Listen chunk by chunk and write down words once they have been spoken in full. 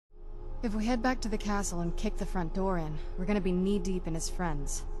If we head back to the castle and kick the front door in, we're gonna be knee-deep in his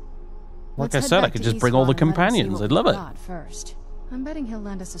friends. Like I said, I could just bring all the companions. I'd love it. First. I'm betting he'll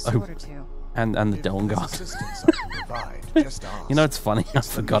lend us a sword or two. And the Dawnguard. You know, it's funny, I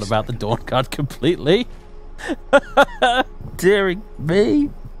forgot about the Dawnguard completely. Dearing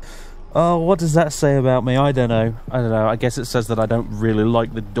me. Oh, what does that say about me? I don't know. I guess it says that I don't really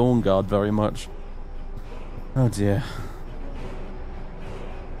like the Dawnguard very much. Oh dear.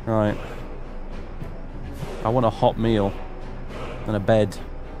 Right. I want a hot meal. And a bed.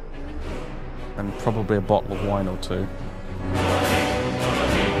 And probably a bottle of wine or two.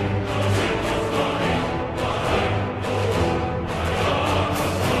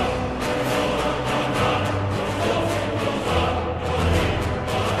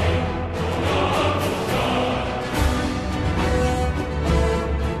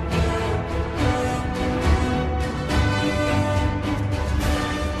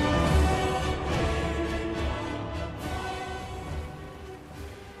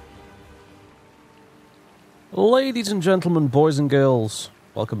 Ladies and gentlemen, boys and girls,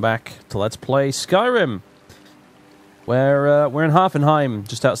 welcome back to Let's Play Skyrim. We're in Hearthfire,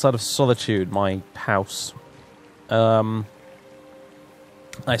 just outside of Solitude, my house. I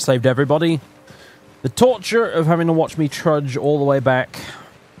saved everybody the torture of having to watch me trudge all the way back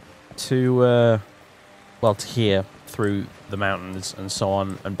to, well, to here, through the mountains and so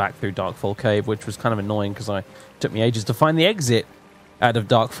on, and back through Darkfall Cave, which was kind of annoying because it took me ages to find the exit out of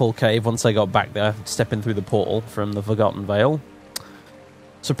Darkfall Cave once I got back there, stepping through the portal from the Forgotten Vale.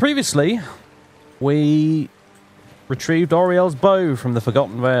 So previously, we retrieved Oriel's bow from the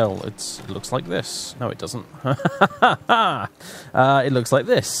Forgotten Vale. It looks like this. No, it doesn't. It looks like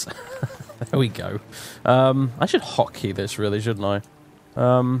this. There we go. I should hotkey this, really, shouldn't I?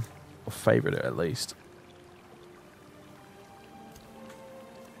 Or favorite it, at least.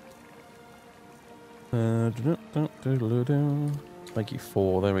 Make you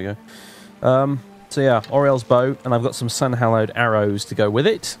 4, there we go. So yeah, Oriel's bow, and I've got some sun-hallowed arrows to go with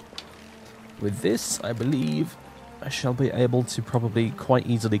it. With this, I believe I shall be able to probably quite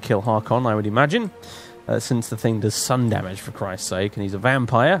easily kill Harkon, I would imagine, since the thing does sun damage, for Christ's sake, and he's a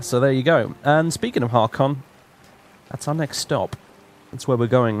vampire, so there you go. And speaking of Harkon, that's our next stop. That's where we're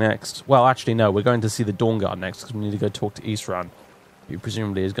going next. Well, actually, no, we're going to see the Dawnguard next, because we need to go talk to Isran, who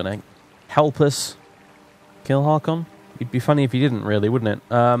presumably is going to help us kill Harkon. It'd be funny if he didn't, really, wouldn't it?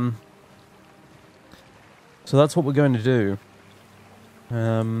 So that's what we're going to do.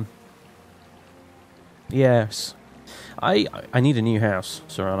 Yes. I need a new house,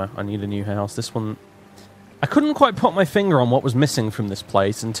 Serana. I need a new house. This one... I couldn't quite put my finger on what was missing from this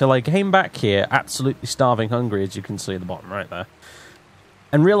place until I came back here, absolutely starving hungry, as you can see at the bottom right there,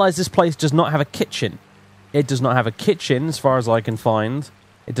 and realised this place does not have a kitchen. It does not have a kitchen, as far as I can find.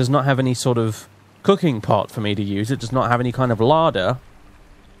 It does not have any sort of cooking pot for me to use. It does not have any kind of larder.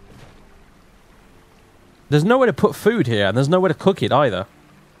 There's nowhere to put food here, and there's nowhere to cook it either.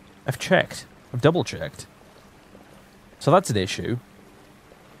 I've checked. I've double-checked. So that's an issue.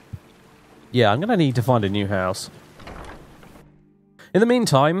 Yeah, I'm going to need to find a new house. In the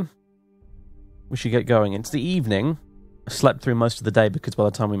meantime, we should get going. It's the evening. I slept through most of the day because by the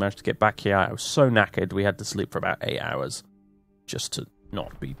time we managed to get back here, I was so knackered we had to sleep for about 8 hours just to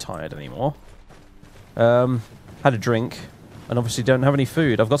not be tired anymore. Had a drink, and obviously don't have any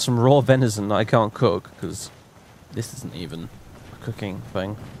food. I've got some raw venison that I can't cook, because this isn't even a cooking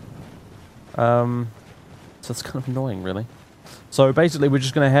thing. So it's kind of annoying, really. So basically, we're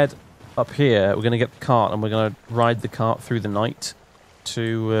just going to head up here. We're going to get the cart, and we're going to ride the cart through the night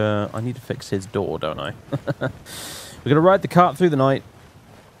to... I need to fix his door, don't I? We're going to ride the cart through the night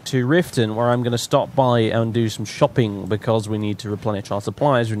to Riften, where I'm going to stop by and do some shopping, because we need to replenish our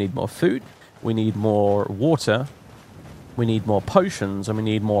supplies. We need more food. We need more water, we need more potions, and we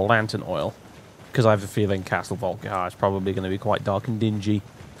need more lantern oil. Because I have a feeling Castle Volkihar is probably going to be quite dark and dingy.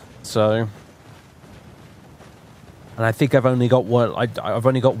 So... And I think I've only got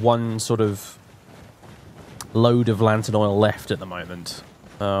one sort of load of lantern oil left at the moment.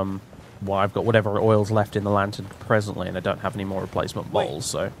 Well, I've got whatever oil's left in the lantern presently, and I don't have any more replacement bowls,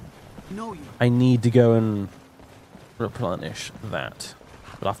 so... I need to go and replenish that.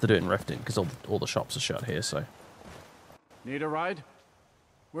 But I have to do it in Riften, because all the shops are shut here, so... Need a ride?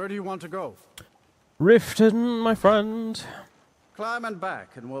 Where do you want to go? Riften, my friend. Climb and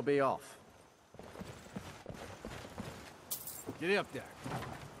back, and we'll be off. Get up there.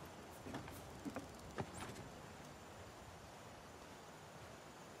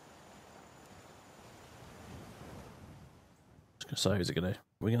 So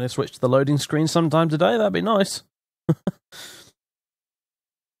we're gonna switch to the loading screen sometime today? That'd be nice.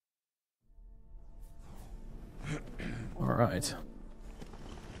 Right.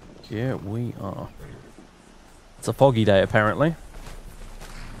 Here we are. It's a foggy day, apparently.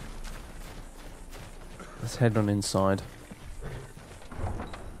 Let's head on inside.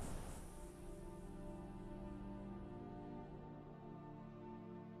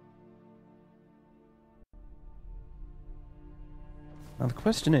 Now the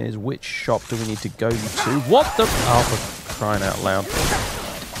question is, which shop do we need to go to? What the? Oh, for crying out loud.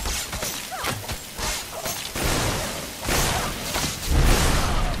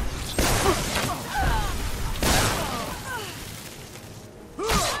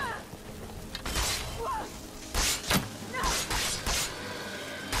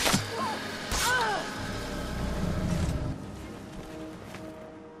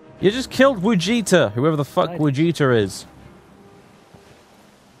 You just killed Wujita, whoever the fuck Wujita is.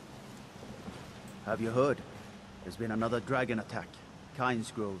 Have you heard? There's been another dragon attack.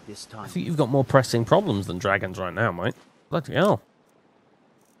 Kynes Grove this time. I think you've got more pressing problems than dragons right now, mate. Bloody hell.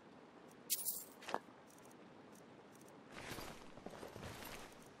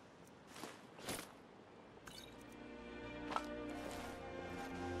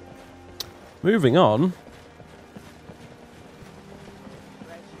 Moving on.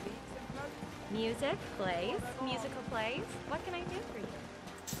 Music, plays, musical plays. What can I do for you?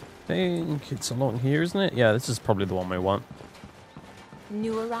 I think it's along here, isn't it? Yeah, this is probably the one we want.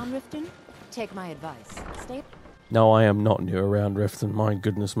 New around Riften? Take my advice. Stay. No, I am not new around Riften. My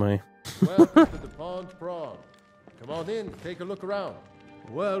goodness me. Welcome to the Pond Prawn. Come on in, take a look around.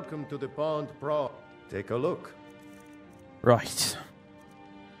 Welcome to the Pond Prawn. Take a look. Right.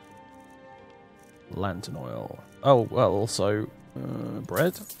 Lantern oil. Oh, well, also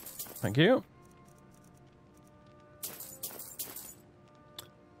bread. Thank you.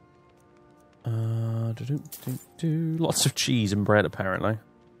 Lots of cheese and bread, apparently.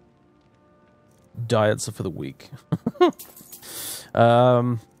 Diets are for the weak.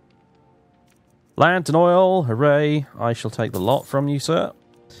 Lantern oil, hooray. I shall take the lot from you, sir.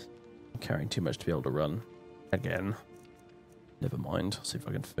 I'm carrying too much to be able to run. Again. Never mind. See if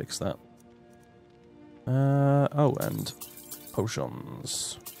I can fix that. Oh, and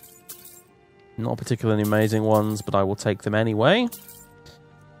potions. Not particularly amazing ones, but I will take them anyway.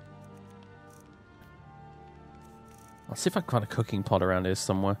 I'll see if I can find a cooking pot around here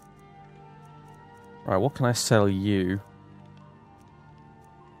somewhere. Right, what can I sell you?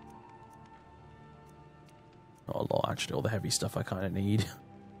 Not a lot, actually. All the heavy stuff I kind of need.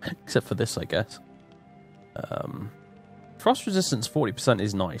 Except for this, I guess. Frost resistance 40%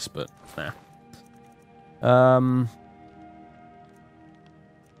 is nice, but nah.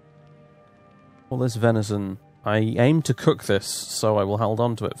 Well, this venison. I aim to cook this, so I will hold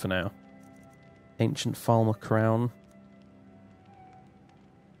on to it for now. Ancient Falmer crown.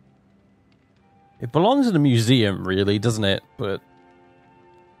 It belongs in a museum, really, doesn't it? But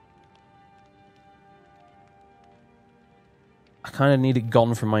I kind of need it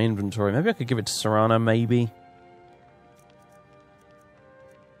gone from my inventory. Maybe I could give it to Serana, maybe.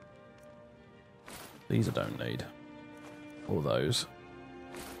 These I don't need. Or those.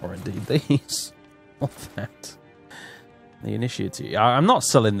 Or indeed these. Or that. The initiative. I'm not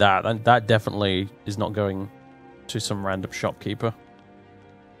selling that. That definitely is not going to some random shopkeeper.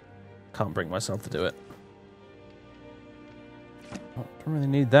 Can't bring myself to do it. Oh, don't really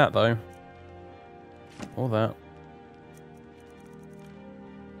need that, though. Or that.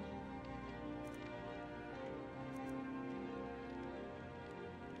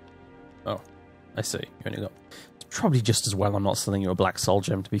 Oh, I see. You only got... It's probably just as well I'm not selling you a black soul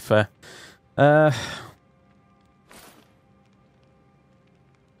gem, to be fair.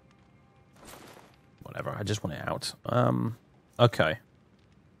 Whatever, I just want it out. Okay.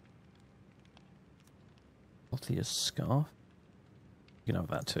 Lothia's scarf. You can have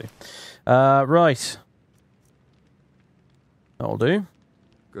that too. Right. That'll do.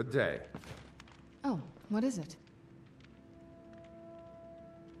 Good day. Oh, what is it?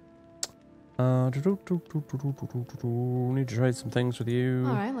 Need to trade some things with you.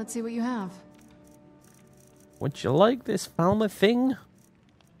 Alright, let's see what you have. Would you like this Falmer thing?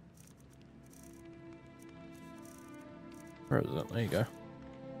 Where is it? There you go.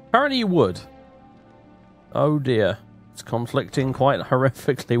 Apparently you would. Oh dear. It's conflicting quite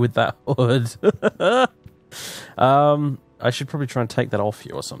horrifically with that hood. I should probably try and take that off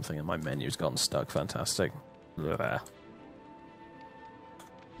you or something, and my menu's gotten stuck. Fantastic. There.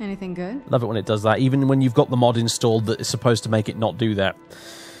 Anything good? Love it when it does that, even when you've got the mod installed that is supposed to make it not do that.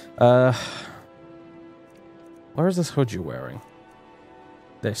 Where is this hood you're wearing?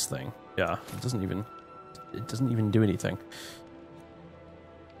 This thing. Yeah, it doesn't even do anything.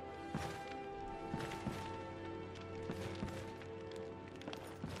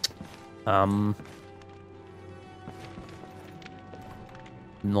 Not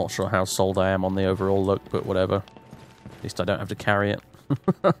sure how sold I am on the overall look, but whatever. At least I don't have to carry it.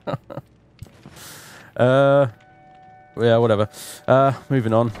 Yeah, whatever.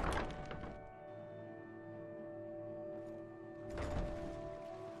 Moving on.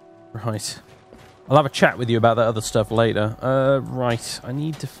 Right. I'll have a chat with you about that other stuff later. Right. I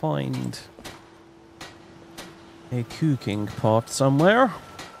need to find a cooking pot somewhere.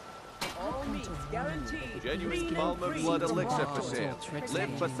 Genuine Malmö blood elixir for sale.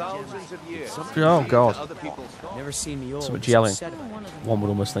 Live for thousands of years. Oh god. Never seen me old. So much yelling. One would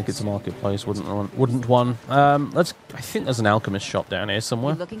almost think it's a marketplace, wouldn't one? I think there's an alchemist shop down here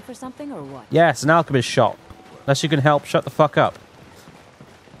somewhere. You looking for something or what? Yeah, it's an alchemist shop. Unless you can help, shut the fuck up.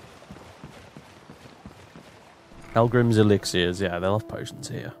 Elgrim's elixirs, yeah, they'll have potions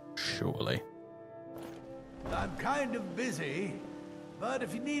here. Surely. I'm kind of busy, but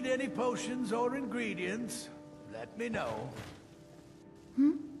if you need any potions or ingredients, let me know.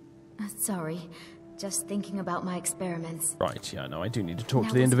 Sorry. Just thinking about my experiments. Right, yeah, no, I do need to talk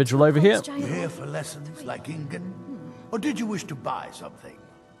to the individual over here. You here for lessons like Ingen? Or did you wish to buy something?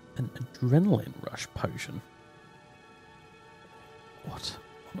 An adrenaline rush potion. What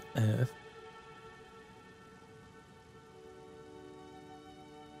on earth?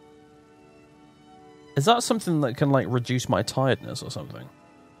 Is that something that can, like, reduce my tiredness or something?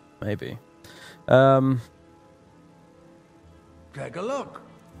 Maybe. Take a look.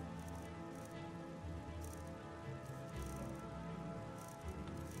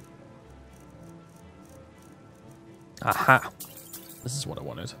 Aha! This is what I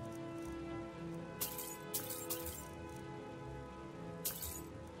wanted.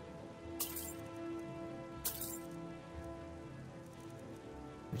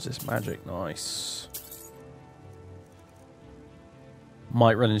 Resist magic, nice.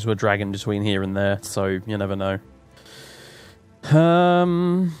 Might run into a dragon between here and there, so you never know.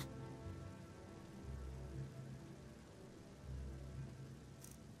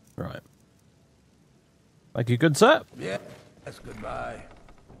 Right. Thank you, good sir. Yeah, that's goodbye.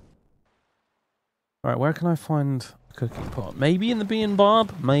 Alright, where can I find a cooking pot? Maybe in the Bee and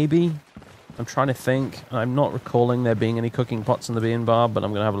Barb? Maybe. I'm trying to think. I'm not recalling there being any cooking pots in the Bee and Barb, but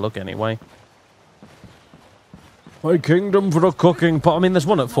I'm going to have a look anyway. My kingdom for a cooking pot. I mean, there's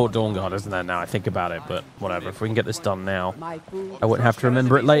one at Fort Dawnguard, isn't there, now I think about it, but whatever. If we can get this done now, I wouldn't have to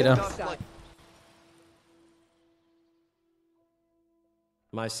remember it later.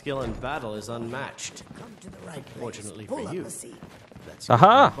 My skill in battle is unmatched. Fortunately for you.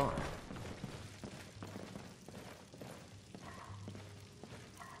 Aha!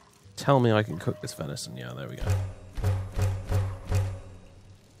 Tell me I can cook this venison. Yeah, there we go.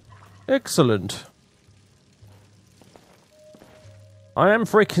 Excellent. I am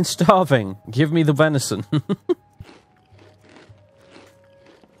freaking starving. Give me the venison.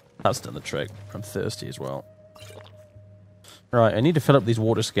 That's done the trick. I'm thirsty as well. Right, I need to fill up these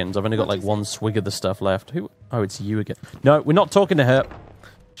water skins. I've only got like one swig of the stuff left. Who? Oh, it's you again. No, we're not talking to her.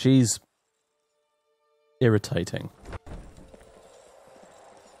 She's irritating.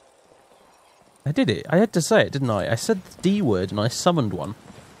 I did it. I had to say it, didn't I? I said the D word and I summoned one.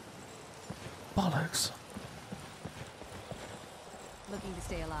 Bollocks. Looking to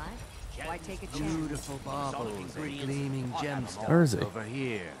stay alive? Why take a chance? Beautiful baubles, gleaming gemstones. Where is he? Over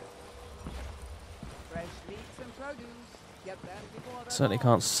here. Fresh meats and produce. Get them before Certainly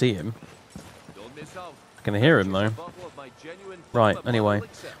can't see him. I can hear him though. Right, anyway.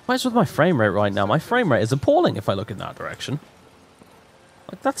 What is with my frame rate right now? My frame rate is appalling if I look in that direction.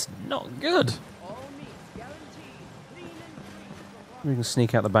 Like, that's not good. We can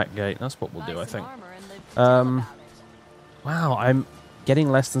sneak out the back gate. That's what we'll do, I think. Wow, I'm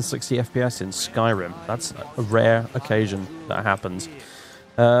getting less than 60 FPS in Skyrim. That's a rare occasion that happens.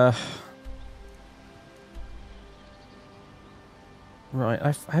 Right,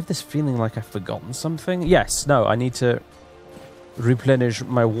 I have this feeling like I've forgotten something. Yes, no, I need to replenish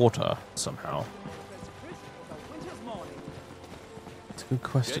my water somehow. It's a good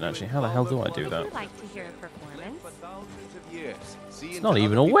question, actually. How the hell do I do that? It's not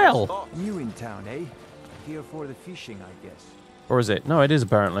even a well. New in town, eh? Here for the fishing, I guess. Or is it? No, it is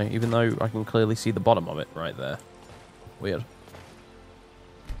apparently, even though I can clearly see the bottom of it right there. Weird.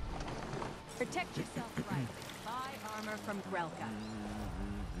 Protect yourself right. Buy armor from Grelka.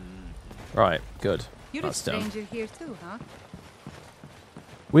 Right, good. You're a That's done. stranger here too, huh?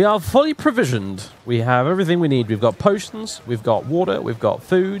 We are fully provisioned. We have everything we need. We've got potions, we've got water, we've got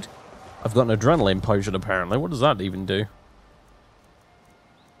food. I've got an adrenaline potion, apparently. What does that even do?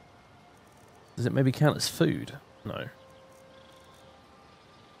 Does it maybe count as food? No.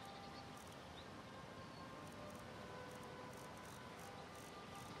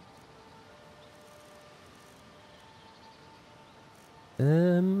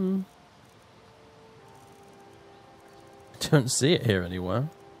 I don't see it here anywhere.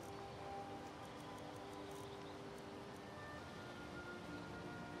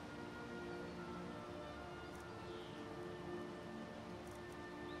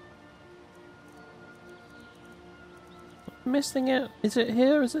 Missing it? Is it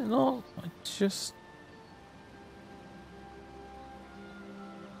here? Is it not? I just...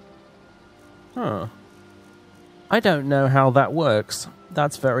 Huh. I don't know how that works.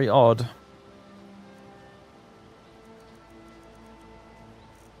 That's very odd.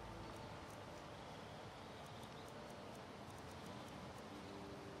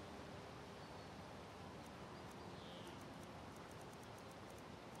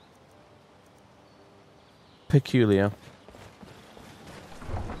 Peculiar.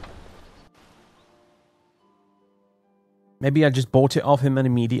 Maybe I just bought it off him and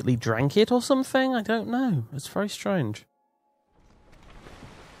immediately drank it or something? I don't know. It's very strange.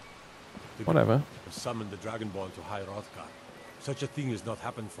 Whatever. Summoned the Dragonborn to High Hrothgar. Such a thing has not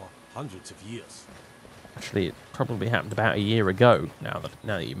happened for hundreds of years. Actually, it probably happened about a year ago, now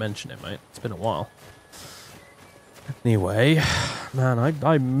that you mention it, mate. It's been a while. Anyway, man,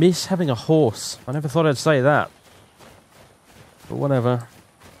 I miss having a horse. I never thought I'd say that. But whatever.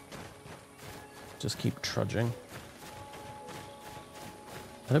 Just keep trudging.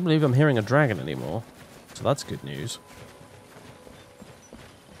 I don't believe I'm hearing a dragon anymore, so that's good news.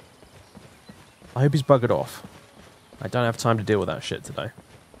 I hope he's buggered off. I don't have time to deal with that shit today.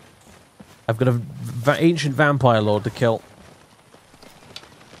 I've got an ancient vampire lord to kill.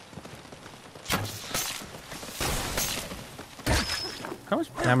 How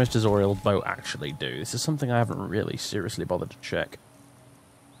much damage does Oriel's bow actually do? This is something I haven't really seriously bothered to check.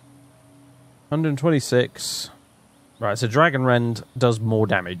 126... Right, so Dragon Rend does more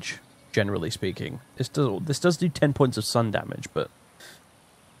damage, generally speaking. This does do 10 points of sun damage, but...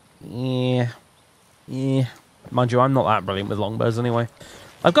 Yeah. Mind you, I'm not that brilliant with longbows anyway.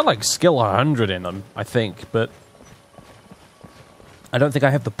 I've got, like, skill 100 in them, I think, but... I don't think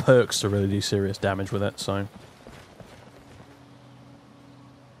I have the perks to really do serious damage with it, so...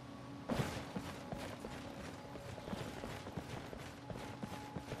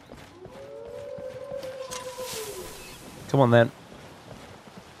 Come on, then.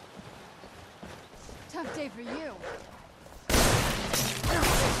 Tough day for you.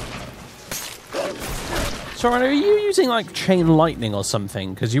 Sorry, are you using, like, chain lightning or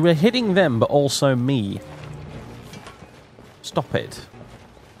something? Because you were hitting them, but also me. Stop it.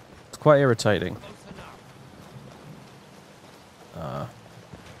 It's quite irritating.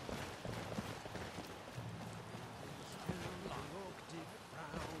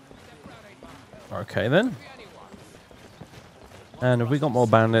 Okay, then. And have we got more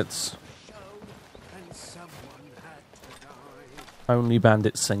bandits? Only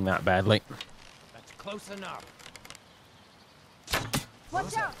bandits sing that badly. That's close enough.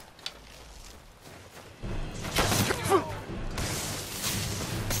 Watch out!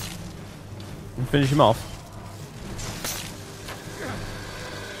 And finish him off.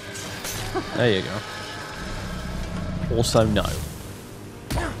 There you go. Also, no.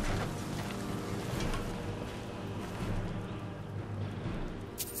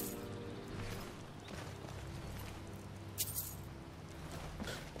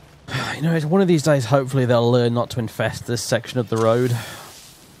 You know, one of these days, hopefully they'll learn not to infest this section of the road.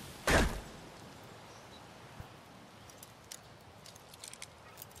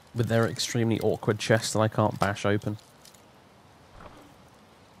 With their extremely awkward chests that I can't bash open.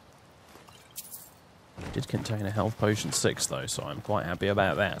 It did contain a health potion 6 though, so I'm quite happy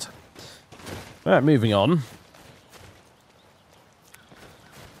about that. Alright, moving on.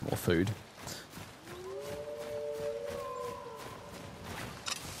 More food.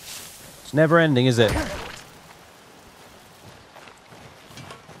 It's never ending, is it?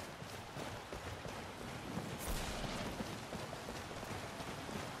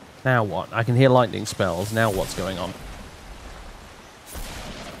 Now what? I can hear lightning spells. Now what's going on?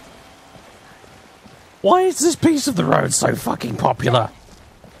 Why is this piece of the road so fucking popular?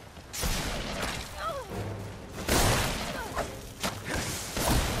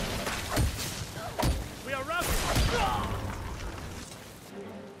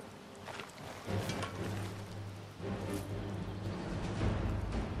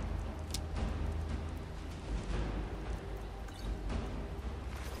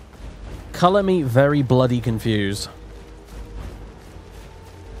 Colour me very bloody confused.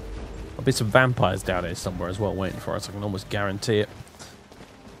 There'll be some vampires down here somewhere as well waiting for us, I can almost guarantee it.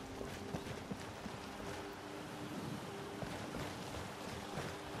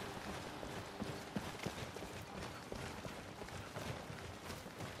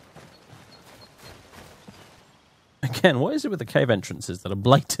 Again, what is it with the cave entrances that are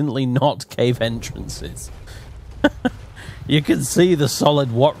blatantly not cave entrances? You can see the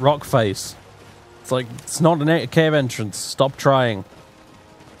solid rock face. It's like, it's not a cave entrance. Stop trying.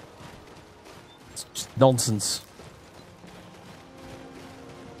 It's just nonsense.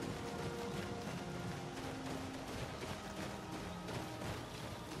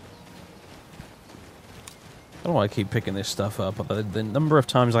 I don't know why I keep picking this stuff up, but the number of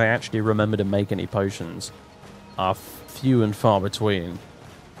times I actually remember to make any potions are few and far between.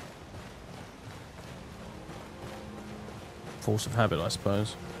 Force of habit, I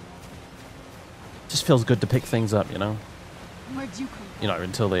suppose. Just feels good to pick things up, you know? Where'd you come from? You know,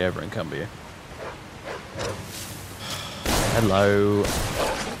 until they over-encumber you. Hello,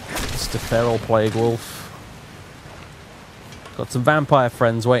 Mr. Feral Plague Wolf. Got some vampire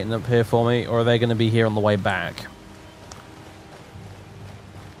friends waiting up here for me, or are they going to be here on the way back?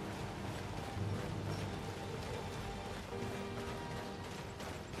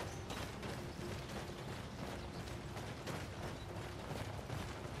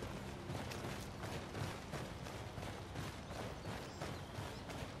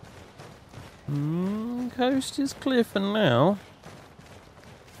 Coast is clear for now.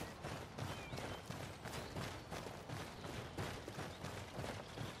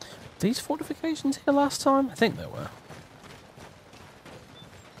 These fortifications here last time? I think they were.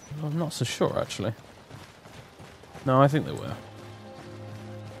 I'm not so sure, actually. No, I think they were.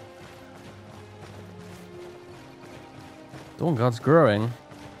 Dawnguard's growing.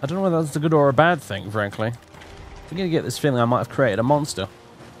 I don't know whether that's a good or a bad thing, frankly. I'm beginning to get this feeling I might have created a monster.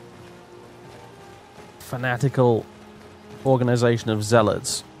 Fanatical organization of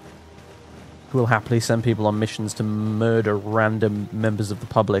zealots who will happily send people on missions to murder random members of the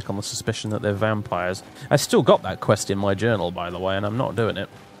public on the suspicion that they're vampires. I still got that quest in my journal, by the way, and I'm not doing it.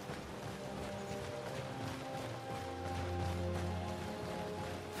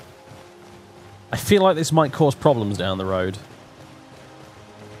 I feel like this might cause problems down the road.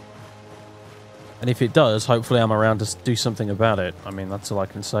 And if it does, hopefully I'm around to do something about it. I mean, that's all I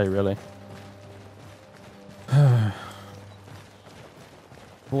can say, really.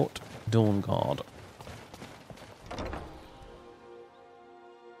 Fort Dawnguard.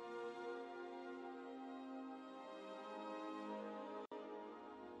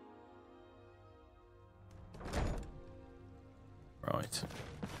 Right.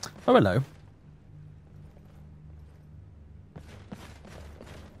 Oh, hello.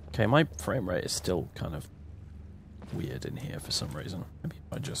 Okay, my frame rate is still kind of weird in here for some reason. Maybe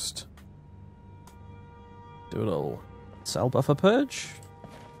if I just do a little cell buffer purge.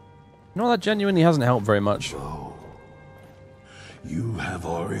 You know, that genuinely hasn't helped very much. Bow. You have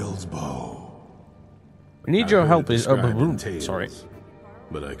Oriel's bow. We need your help. Sorry.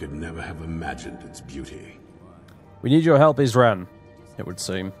 But I could never have imagined its beauty. We need your help, Isran, it would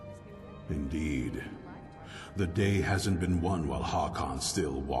seem. Indeed. The day hasn't been won while Harkon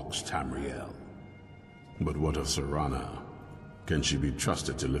still walks Tamriel. But what of Serana? Can she be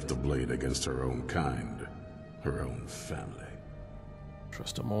trusted to lift a blade against her own kind? Her own family?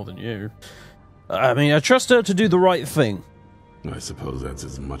 Trust her more than you. I mean, I trust her to do the right thing. I suppose that's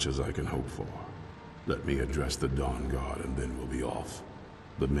as much as I can hope for. Let me address the Dawnguard and then we'll be off.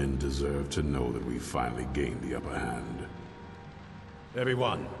 The men deserve to know that we finally gained the upper hand.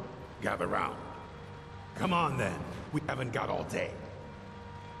 Everyone, gather round. Come on then, we haven't got all day.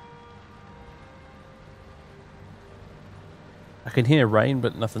 I can hear rain,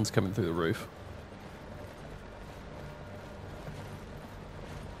 but nothing's coming through the roof.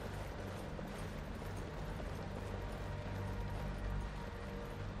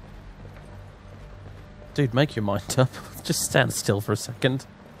 Dude, make your mind up. Just stand still for a second.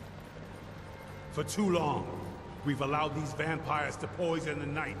 For too long, we've allowed these vampires to poison the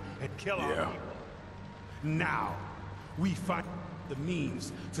night and kill our people. Now, we find the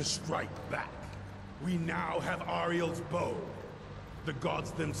means to strike back. We now have Ariel's bow. The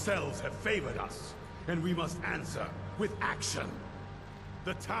gods themselves have favored us, and we must answer with action.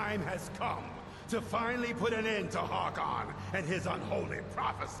 The time has come to finally put an end to Harkon and his unholy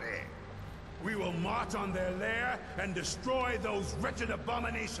prophecy. We will march on their lair and destroy those wretched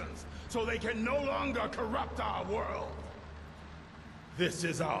abominations so they can no longer corrupt our world. This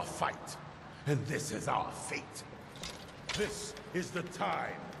is our fight, and this is our fate. This is the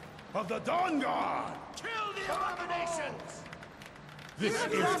time of the Dawnguard! Kill the abominations! This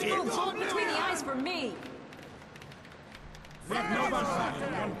is it! Hold between the eyes for me! Let no one fight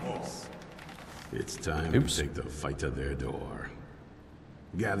in one peace. It's time to take the fight to their door.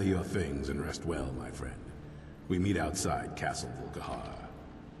 Gather your things and rest well, my friend. We meet outside Castle Volkihar.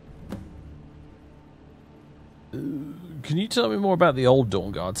 Can you tell me more about the old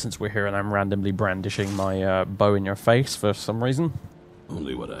Dawnguard, since we're here and I'm randomly brandishing my bow in your face for some reason?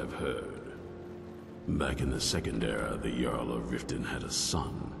 Only what I've heard. Back in the Second Era, the Jarl of Riften had a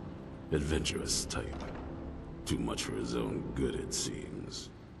son. Adventurous type. Too much for his own good, it seems.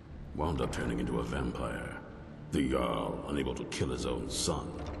 Wound up turning into a vampire. The Jarl, unable to kill his own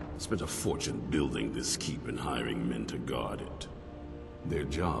son, spent a fortune building this keep and hiring men to guard it. Their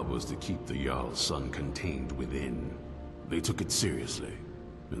job was to keep the Jarl's son contained within. They took it seriously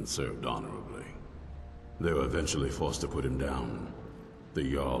and served honorably. They were eventually forced to put him down. The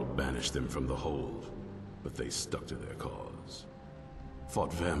Jarl banished them from the hold, but they stuck to their cause.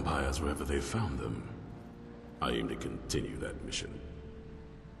 Fought vampires wherever they found them. I aim to continue that mission.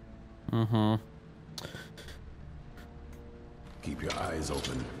 Mm-hmm. Keep your eyes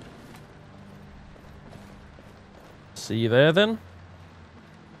open. See you there, then?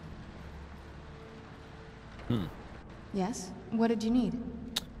 Yes? What did you need?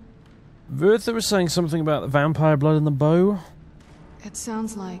 Werther was saying something about the vampire blood in the bow. It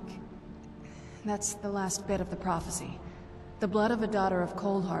sounds like... that's the last bit of the prophecy. The blood of a daughter of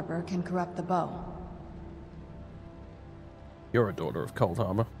Cold Harbor can corrupt the bow. You're a daughter of Cold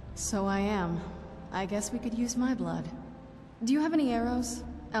Harbor. So I am. I guess we could use my blood. Do you have any arrows?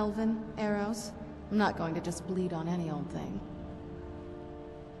 Elven arrows? I'm not going to just bleed on any old thing.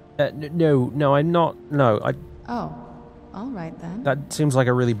 No, I'm not. No, I... Oh, alright then. That seems like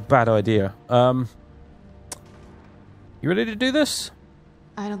a really bad idea. You ready to do this?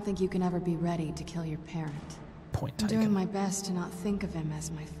 I don't think you can ever be ready to kill your parent. Point I'm taken. doing my best to not think of him as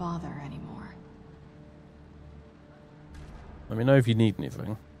my father anymore. Let me know if you need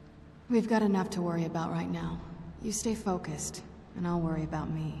anything. We've got enough to worry about right now. You stay focused, and I'll worry about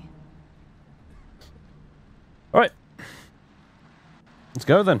me. Alright. Let's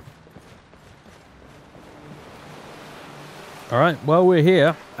go then. Alright, well, we're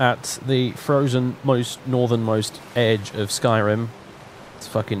here at the frozen, northernmost edge of Skyrim. It's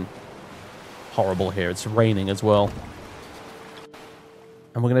fucking horrible here. It's raining as well.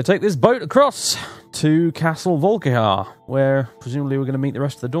 And we're going to take this boat across to Castle Volkihar, where presumably we're going to meet the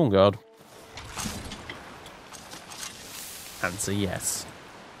rest of the Dawnguard. Answer yes.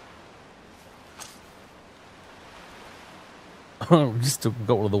 Oh, just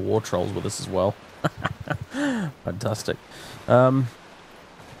got one of the war trolls with us as well. Fantastic.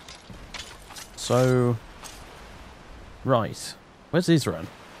 So, right. Where's Isran?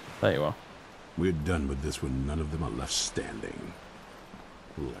 There you are. We're done with this when none of them are left standing.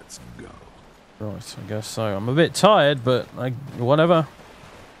 Let's go. Right, I guess so. I'm a bit tired, but whatever.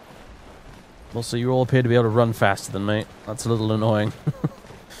 Also, you all appear to be able to run faster than me. That's a little annoying.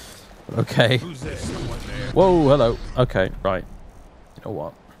 Okay. Whoa, hello. Okay, right. You know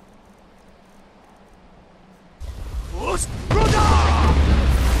what? I was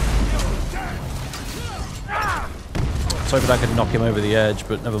hoping I could knock him over the edge,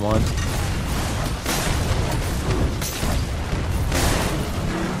 but never mind.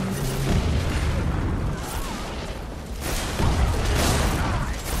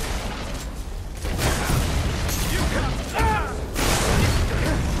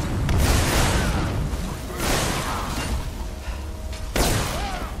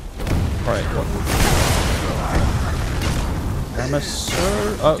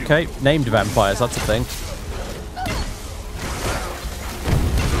 Okay, named vampires, that's a thing.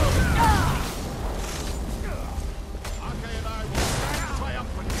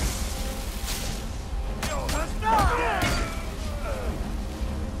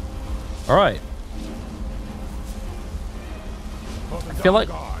 Alright. I feel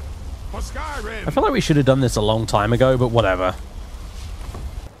like we should have done this a long time ago, but whatever.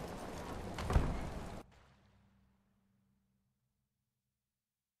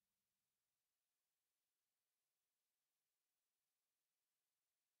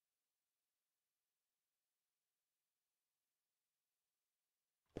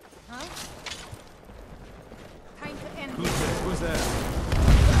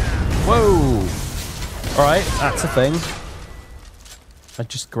 Whoa! Alright, that's a thing. I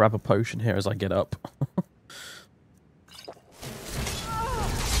just grab a potion here as I get up.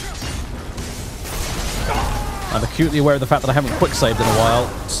 I'm acutely aware of the fact that I haven't quick-saved in a while,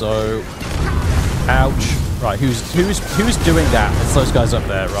 so... Ouch. Right, who's doing that? It's those guys up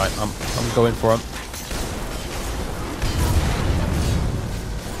there, right, I'm going for them.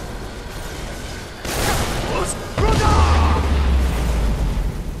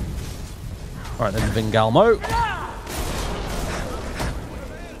 Alright, then Vingalmo.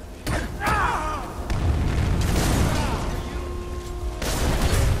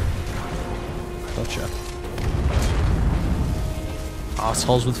 Gotcha.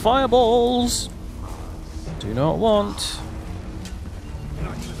 Assholes with fireballs. Do not want.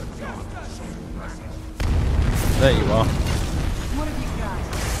 There you are.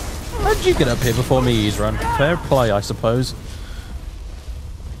 How did you get up here before me, Ezran? Fair play, I suppose.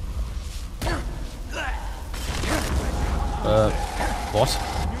 What?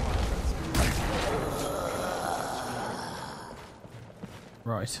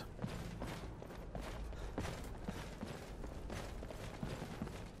 Right.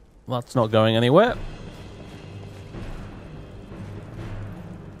 Well, that's not going anywhere.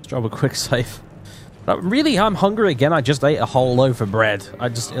 Let's drop a quick save. Really, I'm hungry again. I just ate a whole loaf of bread.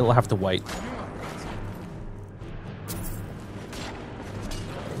 It'll have to wait.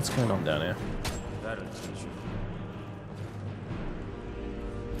 What's going on down here?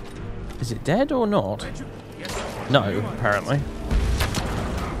 Is it dead or not? No, apparently.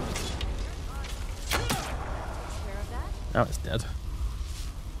 Now it's dead.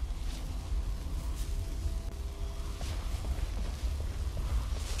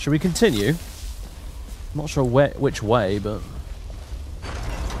 Should we continue? I'm not sure which way, but...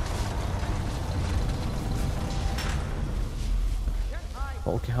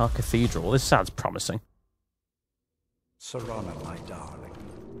 Volkihar Cathedral. This sounds promising. Serana, my darling.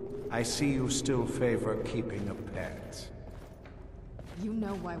 I see you still favor keeping a pet. You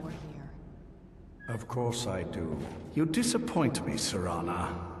know why we're here. Of course I do. You disappoint me,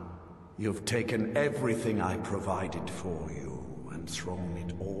 Serana. You've taken everything I provided for you and thrown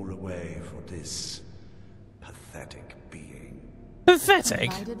it all away for this pathetic being.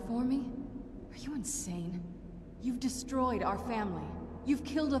 Pathetic? Provided for me? Are you insane? You've destroyed our family. You've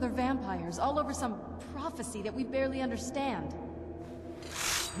killed other vampires all over some prophecy that we barely understand.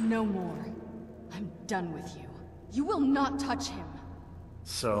 No more. I'm done with you. You will not touch him.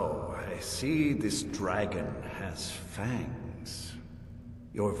 So, I see this dragon has fangs.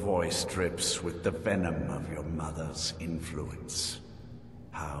 Your voice drips with the venom of your mother's influence.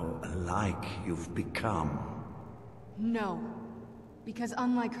 How alike you've become. No. Because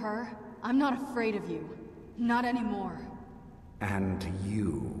unlike her, I'm not afraid of you. Not anymore. And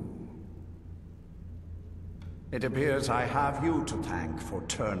you. It appears I have you to thank for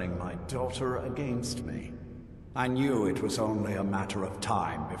turning my daughter against me. I knew it was only a matter of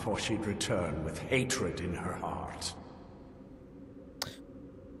time before she'd return with hatred in her heart.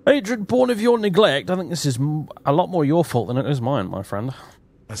 Hatred born of your neglect. I think this is a lot more your fault than it is mine, my friend.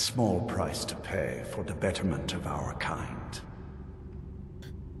 A small price to pay for the betterment of our kind.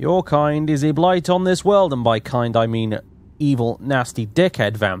 Your kind is a blight on this world, and by kind I mean evil, nasty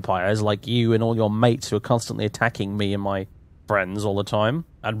dickhead vampires like you and all your mates who are constantly attacking me and my friends all the time,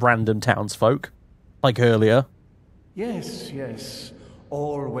 and random townsfolk, like earlier. Yes, yes.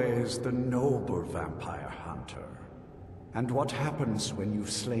 Always the noble vampire hunter. And what happens when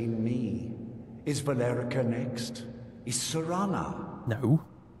you've slain me? Is Valerica next? Is Serana? No.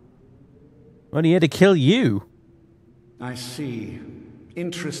 I'm only here to kill you. I see.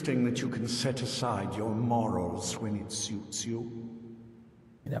 Interesting that you can set aside your morals when it suits you.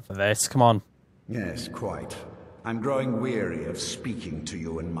 Enough of this, come on. Yes, quite. I'm growing weary of speaking to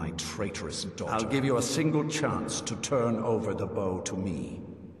you and my traitorous daughter. I'll give you a single chance to turn over the bow to me.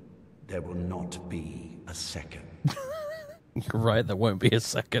 There will not be a second. You're right, there won't be a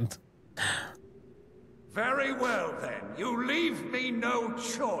second. Very well, then. You leave me no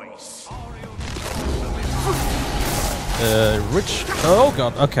choice. Rich... Oh,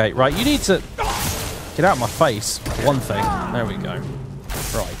 God. Okay, right. You need to get out of my face. One thing. There we go.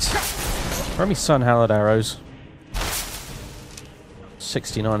 Right. Throw me Sun Hallowed arrows.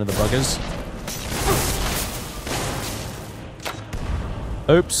 69 of the buggers.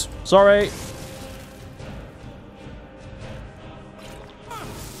 Oops. Sorry.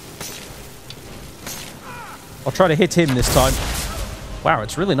 I'll try to hit him this time. Wow,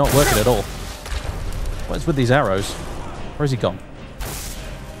 it's really not working at all. What is with these arrows? Where's he gone?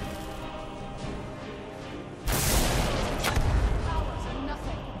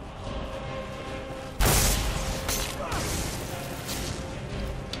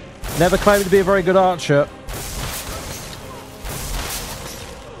 Never claimed to be a very good archer.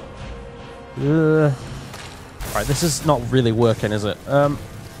 Right, this is not really working, is it? There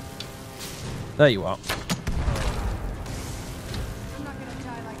you are.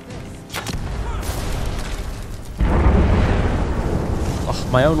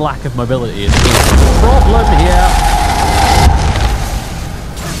 My own lack of mobility is a problem here.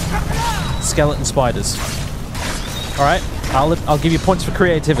 Skeleton spiders. All right, I'll give you points for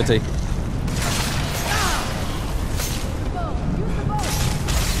creativity.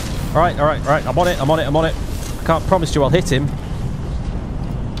 All right. I'm on it. I can't promise you I'll hit him.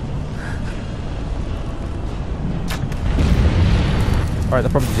 Alright,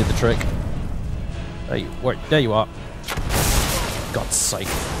 that probably did the trick. There you are. God's sake.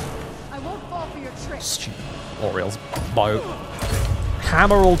 I won't fall for your trick. Stupid Orioles. Bow.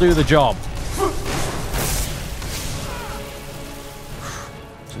 Hammer will do the job.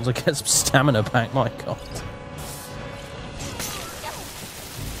 As soon as I get some stamina back, my god.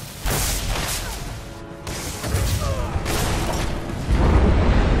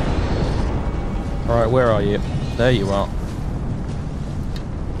 Alright, where are you? There you are.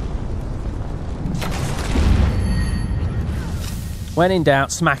 When in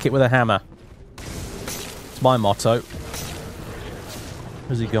doubt, smack it with a hammer. It's my motto.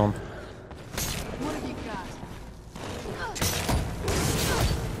 Where's he gone? What have you got?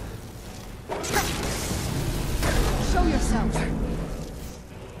 Show yourself.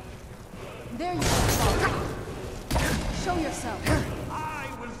 There you are. Show yourself. I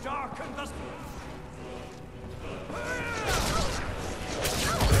will darken the...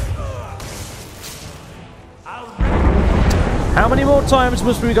 How many more times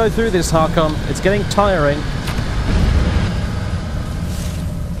must we go through this, Harkon? It's getting tiring.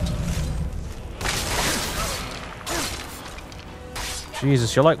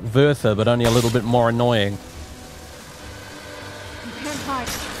 Jesus, you're like Vertha, but only a little bit more annoying. You can't hide.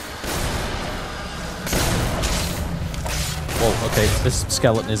 Whoa, okay, this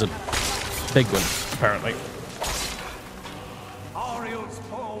skeleton is a big one, apparently. Ariel's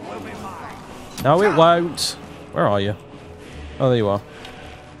fall will be mine. No, it won't. Where are you? Oh, there you are.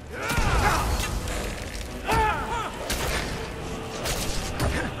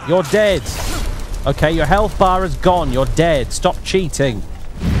 You're dead. Okay, your health bar is gone. You're dead. Stop cheating.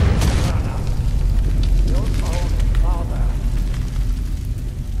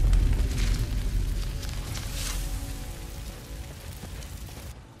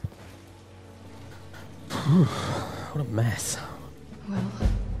 What a mess. Well,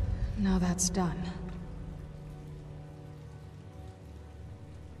 now that's done.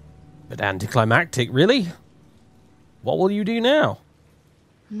 But anticlimactic, really? What will you do now?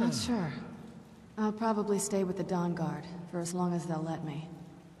 I'm not sure. I'll probably stay with the Dawnguard for as long as they'll let me.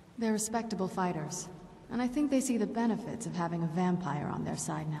 They're respectable fighters, and I think they see the benefits of having a vampire on their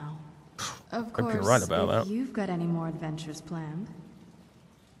side now. Of course, you're right about if that. you've got any more adventures planned.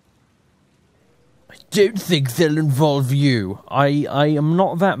 I don't think they'll involve you. I am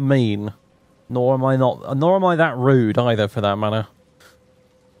not that mean. Nor am I that rude either, for that matter.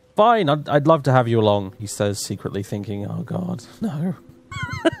 Fine, I'd love to have you along, he says, secretly thinking, oh god, no.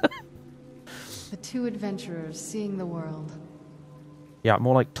 The two adventurers seeing the world. Yeah,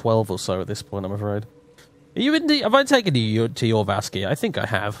 more like 12 or so at this point, I'm afraid. Are you have I taken you to your Vasky? I think I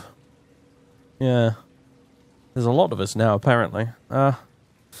have. Yeah. There's a lot of us now, apparently.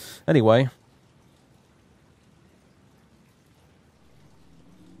 Anyway.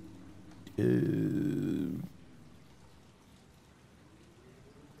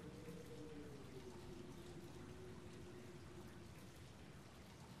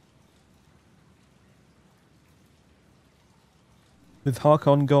 With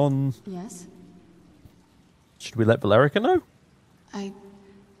Harkon gone... Yes? Should we let Valerica know? I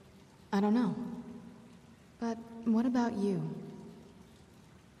don't know. But what about you?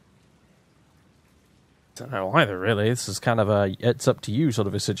 Don't know either, really. This is kind of a it's up to you sort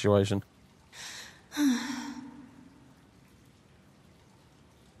of a situation.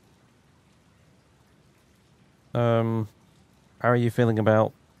 How are you feeling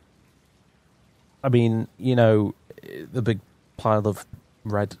about... I mean, you know, the big pile of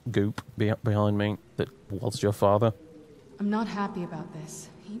red goop behind me that was your father? I'm not happy about this.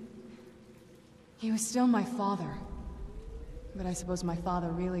 He was still my father. But I suppose my father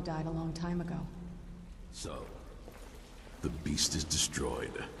really died a long time ago. So, the beast is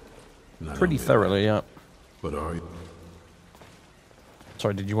destroyed. Not Pretty only thoroughly, that, yeah. But are you...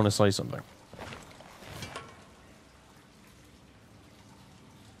 Sorry, did you want to say something?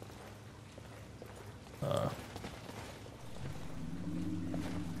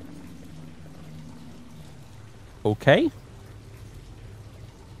 Okay.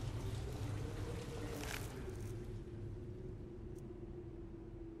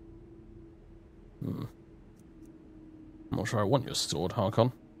 I'm not sure I want your sword,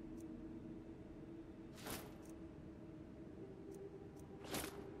 Harkon.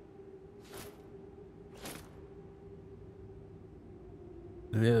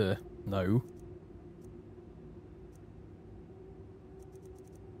 Ugh, no.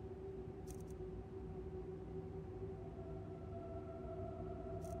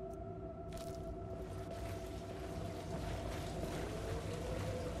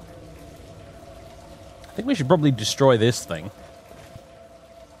 I think we should probably destroy this thing.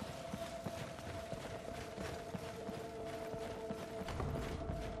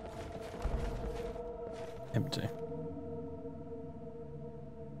 Empty.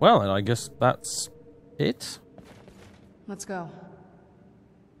 Well, then I guess that's it. Let's go.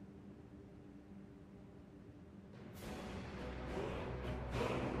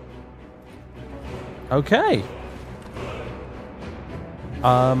 Okay.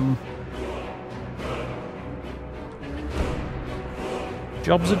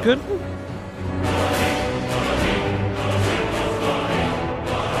 Job's a good one.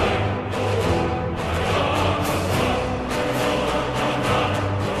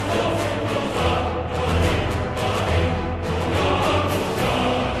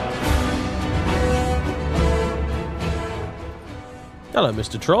 Hello,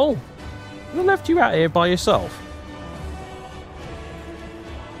 Mr. Troll. Who left you out here by yourself?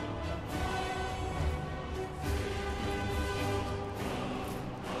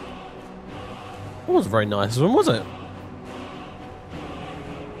 That wasn't very nice of him, was it?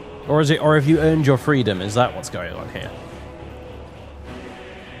 Or have you earned your freedom? Is that what's going on here?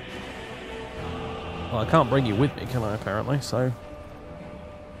 Well, I can't bring you with me, can I, apparently, so...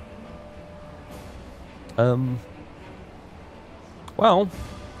 Well...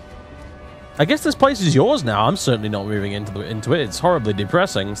 I guess this place is yours now. I'm certainly not moving into it. It's horribly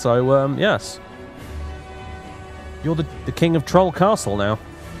depressing, so, yes. You're the king of Troll Castle now.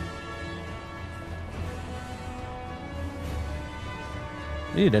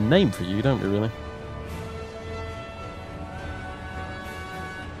 We need a name for you, don't we, really?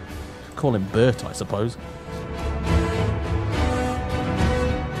 Call him Bert, I suppose.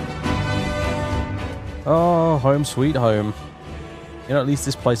 Oh, home sweet home. You know, at least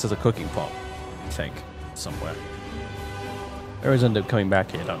this place has a cooking pot. I think. Somewhere. I always end up coming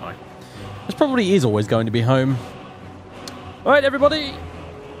back here, don't I? This probably is always going to be home. Alright, everybody!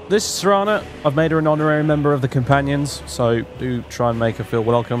 This is Serana. I've made her an honorary member of the Companions, so do try and make her feel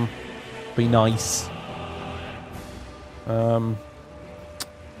welcome. Be nice.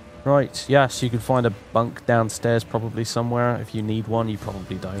 Right, yes, you can find a bunk downstairs probably somewhere. If you need one, you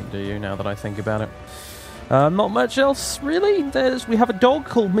probably don't, do you, now that I think about it? Not much else, really. We have a dog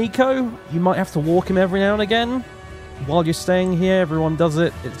called Miko. You might have to walk him every now and again. While you're staying here, everyone does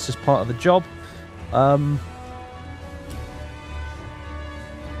it. It's just part of the job.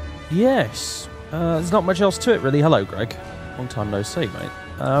 Yes. There's not much else to it, really. Hello, Greg. Long time no see, mate.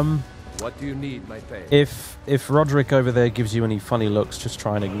 What do you need, my page? If Roderick over there gives you any funny looks, just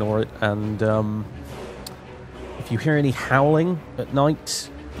try and ignore it. And if you hear any howling at night,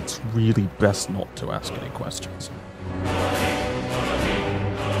 it's really best not to ask any questions.